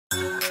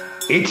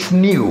It's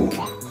new.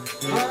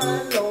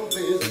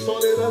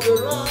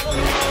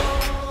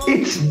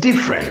 It's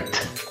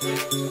different.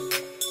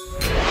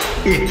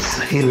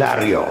 It's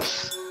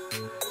hilarious.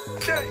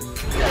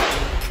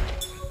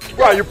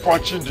 Why are you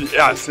punching the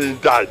air saying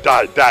die,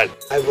 die, die?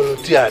 I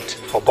volunteered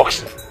for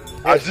boxing.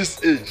 At this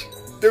age,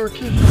 they will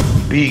kill you.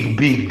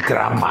 Big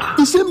grammar.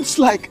 It seems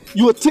like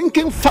your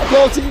thinking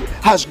faculty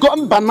has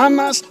gone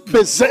bananas,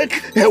 berserk,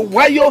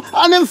 wayo,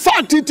 and in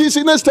fact it is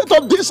in a state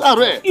of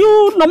disarray.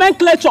 You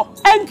nomenclature,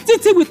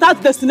 entity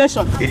without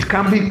destination. It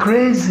can be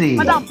crazy.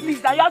 Madam,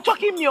 please, you are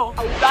choking me. You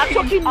are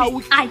choking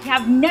me. I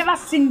have never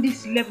seen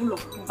this level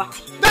of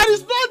poverty. There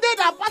is no day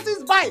that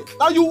passes by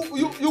that you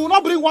will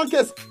not bring one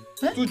case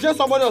to jail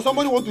somebody or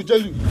somebody want to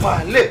jail you.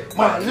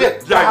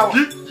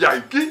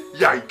 Yankee.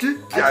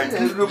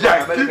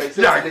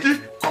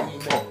 Come.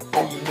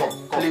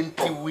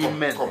 Plenty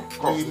women,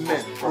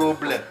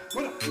 problem.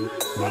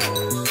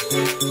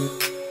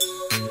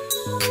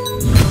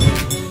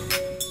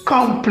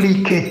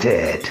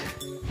 Complicated.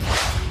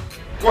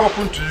 What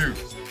happened to you?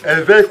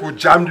 A vehicle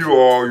jammed you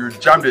or you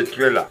jammed a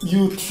trailer?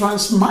 You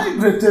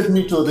transmigrated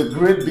me to the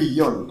great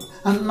beyond,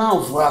 and now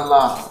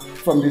voila,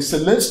 from the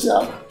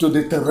celestial to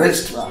the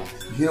terrestrial,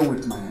 here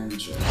with my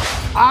angel.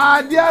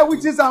 Ah, there are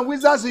witches and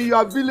wizards in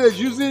your village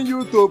using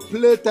you to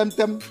play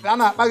temtem.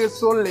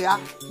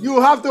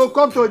 You have to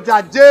come to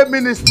Jaje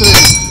ministry.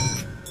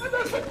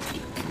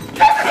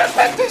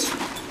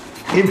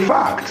 In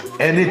fact,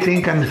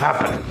 anything can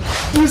happen.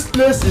 This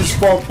place is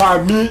for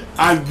me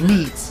and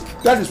meat.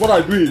 That is what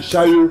I do in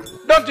Shayo.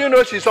 Don't you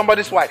know she's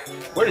somebody's wife?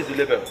 What is the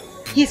level?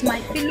 He's my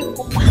fellow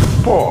papa.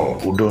 Paul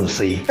who don't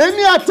say.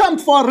 Any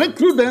attempt for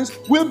recrudescence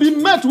will be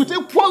met with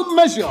equal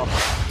measure.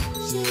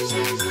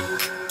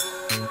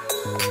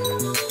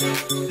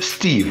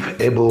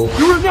 Steve able.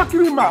 You will not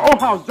kill me in my own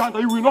house, John.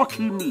 You will not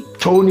kill me.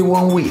 Tony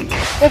 1 week.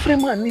 Every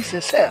man needs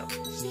a cell.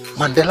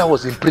 Mandela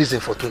was in prison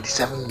for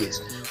 27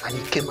 years and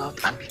he came out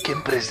and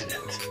became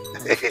president.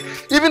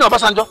 Even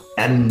Obasanjo.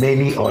 And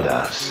many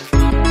others.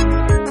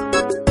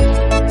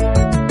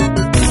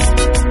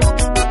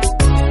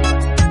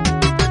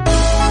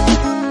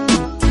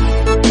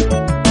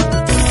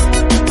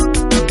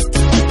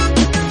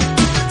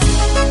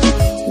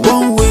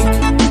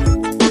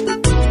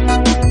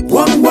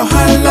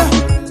 Wahala.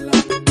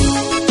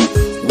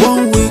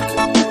 1 week.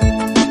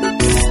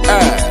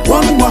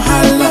 One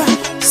wahala.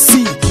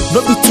 See, no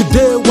be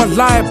today,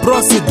 walai,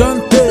 bros, you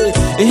don't pay.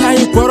 And how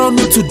you quarrel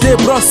me today,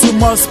 bros, you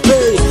must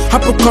pay.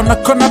 Hapu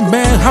kona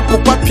man, hapu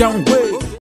papian way.